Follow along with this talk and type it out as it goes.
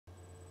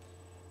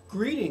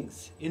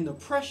Greetings in the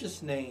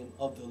precious name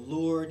of the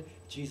Lord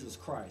Jesus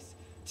Christ.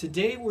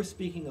 Today we're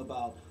speaking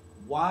about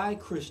why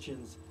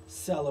Christians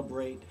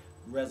celebrate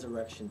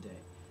Resurrection Day.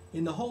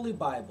 In the Holy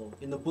Bible,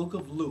 in the book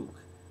of Luke,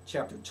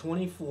 chapter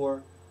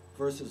 24,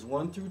 verses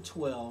 1 through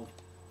 12,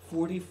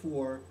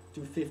 44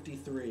 through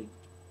 53,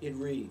 it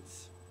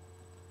reads,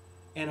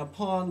 "And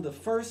upon the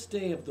first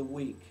day of the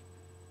week,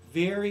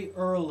 very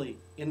early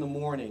in the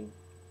morning,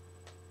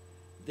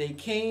 they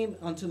came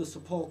unto the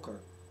sepulchre,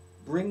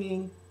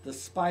 bringing the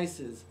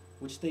spices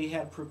which they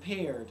had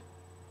prepared,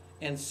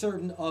 and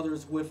certain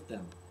others with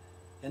them.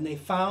 And they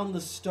found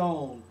the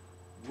stone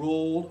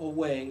rolled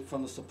away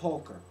from the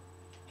sepulchre.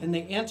 And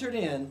they entered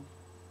in,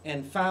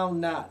 and found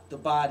not the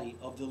body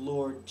of the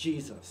Lord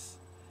Jesus.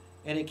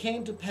 And it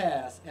came to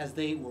pass, as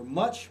they were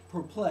much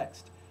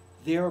perplexed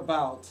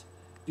thereabout,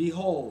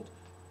 behold,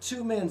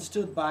 two men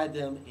stood by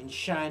them in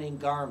shining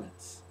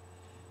garments.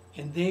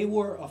 And they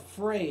were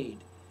afraid,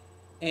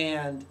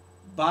 and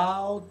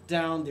bowed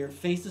down their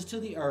faces to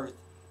the earth,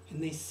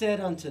 and they said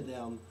unto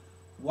them,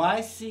 Why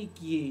seek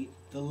ye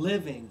the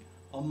living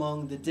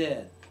among the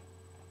dead?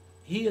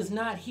 He is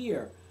not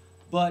here,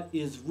 but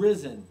is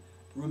risen.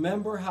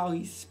 Remember how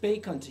he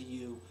spake unto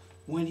you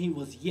when he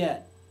was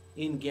yet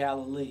in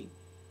Galilee,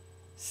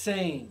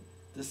 saying,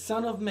 The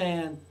Son of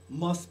Man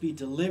must be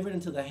delivered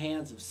into the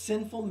hands of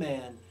sinful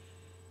men,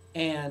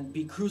 and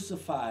be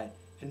crucified,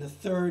 and the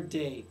third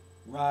day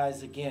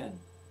rise again.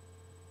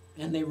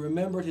 And they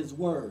remembered his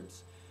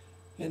words.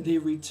 And they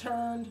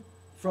returned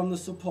from the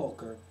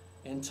sepulchre,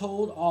 and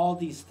told all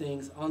these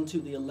things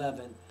unto the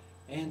 11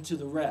 and to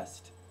the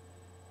rest.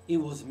 It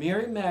was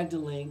Mary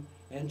Magdalene,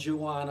 and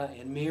Joanna,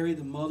 and Mary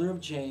the mother of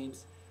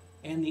James,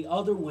 and the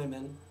other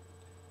women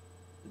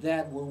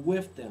that were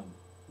with them,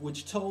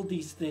 which told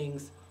these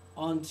things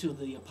unto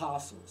the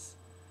apostles.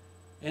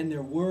 And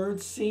their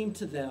words seemed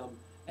to them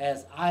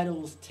as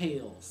idols'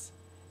 tales,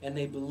 and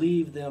they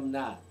believed them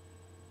not.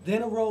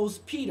 Then arose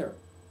Peter,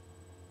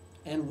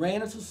 and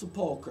ran into the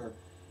sepulchre,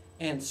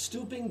 and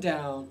stooping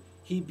down,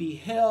 he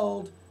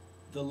beheld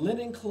the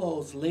linen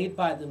clothes laid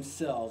by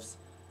themselves,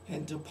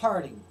 and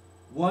departing,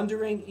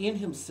 wondering in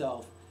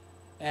himself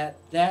at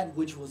that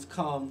which was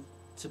come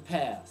to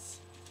pass.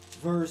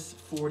 Verse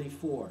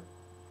 44.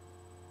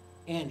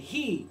 And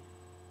he,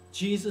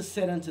 Jesus,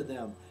 said unto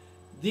them,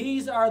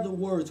 These are the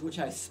words which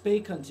I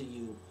spake unto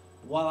you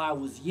while I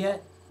was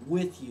yet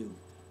with you,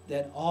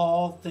 that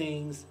all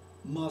things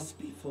must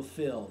be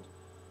fulfilled,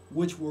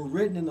 which were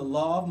written in the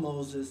law of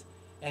Moses,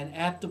 and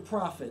at the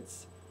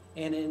prophets,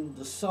 and in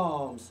the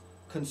Psalms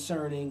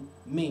concerning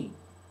me.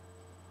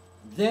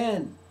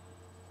 Then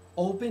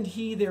opened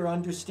he their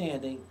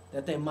understanding,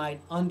 that they might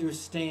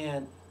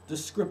understand the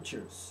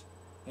scriptures.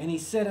 And he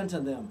said unto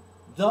them,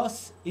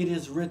 Thus it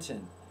is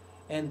written,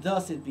 and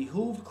thus it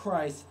behooved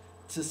Christ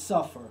to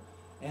suffer,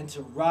 and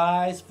to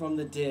rise from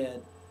the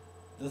dead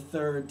the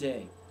third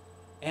day,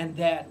 and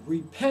that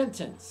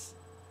repentance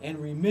and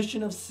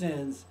remission of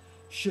sins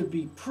should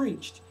be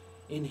preached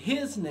in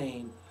his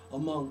name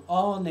among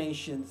all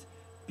nations,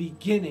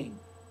 beginning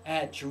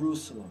at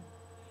Jerusalem.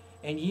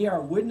 And ye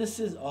are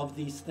witnesses of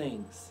these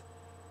things.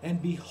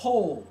 And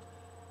behold,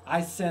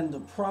 I send the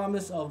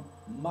promise of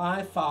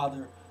my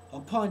Father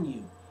upon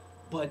you.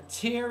 But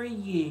tarry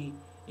ye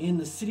in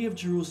the city of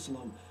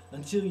Jerusalem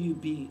until you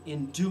be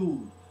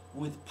endued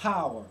with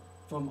power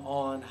from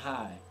on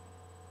high.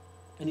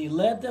 And he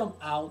led them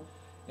out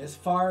as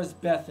far as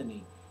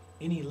Bethany,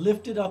 and he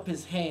lifted up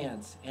his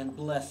hands and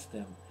blessed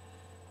them.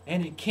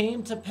 And it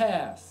came to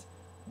pass,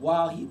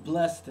 while he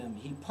blessed them,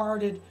 he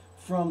parted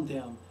from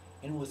them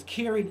and was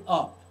carried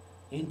up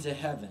into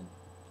heaven.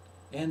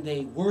 And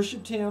they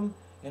worshipped him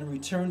and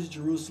returned to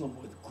Jerusalem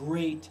with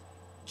great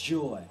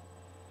joy,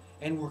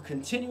 and were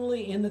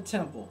continually in the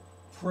temple,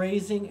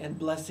 praising and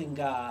blessing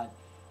God.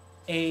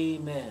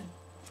 Amen.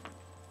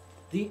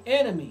 The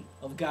enemy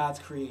of God's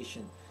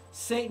creation,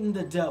 Satan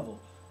the devil,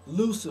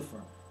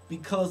 Lucifer,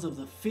 because of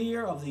the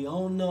fear of the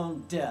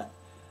unknown death,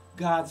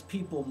 God's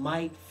people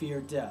might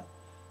fear death.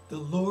 The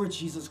Lord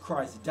Jesus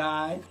Christ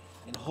died,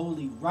 and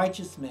holy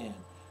righteous man,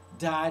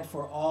 died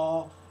for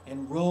all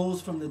and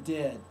rose from the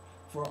dead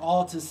for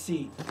all to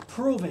see,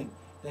 proving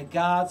that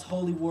God's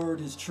holy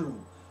word is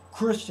true.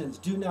 Christians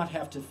do not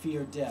have to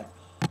fear death.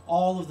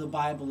 All of the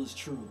Bible is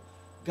true.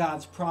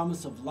 God's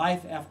promise of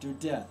life after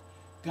death,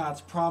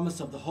 God's promise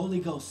of the Holy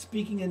Ghost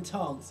speaking in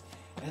tongues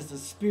as the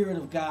Spirit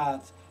of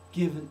God's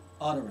given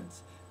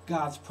utterance,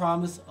 God's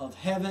promise of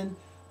heaven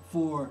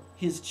for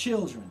his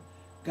children,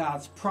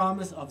 God's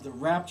promise of the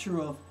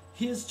rapture of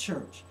his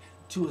church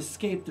to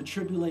escape the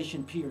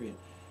tribulation period,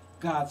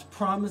 God's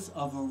promise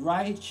of a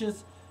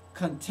righteous,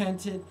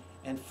 contented,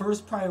 and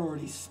first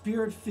priority,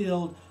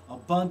 spirit-filled,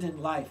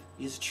 abundant life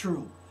is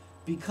true,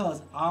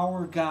 because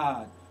our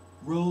God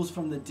rose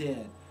from the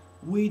dead.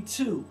 We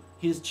too,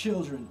 his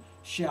children,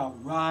 shall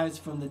rise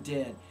from the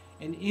dead.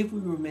 And if we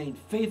remain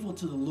faithful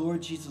to the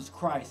Lord Jesus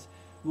Christ,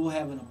 we will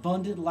have an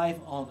abundant life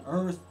on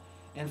earth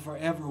and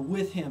forever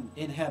with him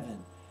in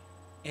heaven.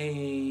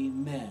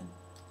 Amen.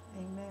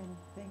 Amen.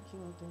 Thank you,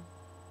 Elder.